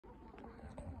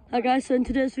Hi guys, so in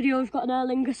today's video we've got an Aer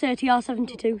Lingus ATR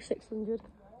 72-600.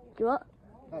 Do what?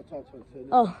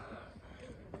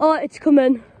 Oh, it's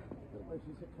coming.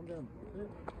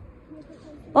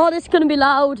 Oh, this is going to be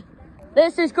loud.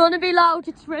 This is going to be loud.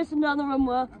 It's racing down the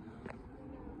runway.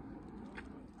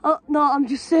 Oh, no, I'm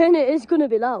just saying it is going to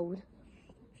be loud.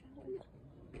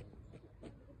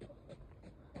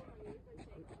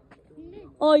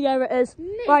 Oh, yeah, it is.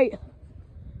 Right.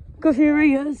 Go for your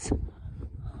ears.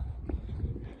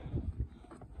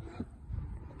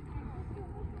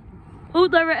 Oh,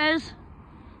 there it is.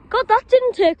 God, that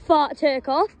didn't take far to take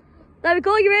off. There we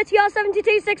go, your ATR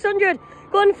 72-600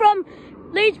 going from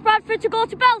Leeds, Bradford to go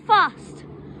to Belfast.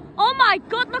 Oh my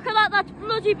God, look at that, that's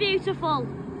bloody beautiful.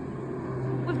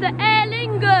 With the Aer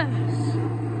Lingus.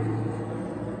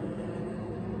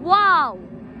 Wow,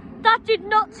 that did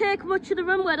not take much of the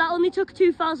runway. That only took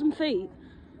 2,000 feet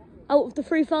out of the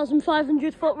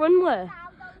 3,500 foot runway.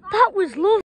 That was lovely.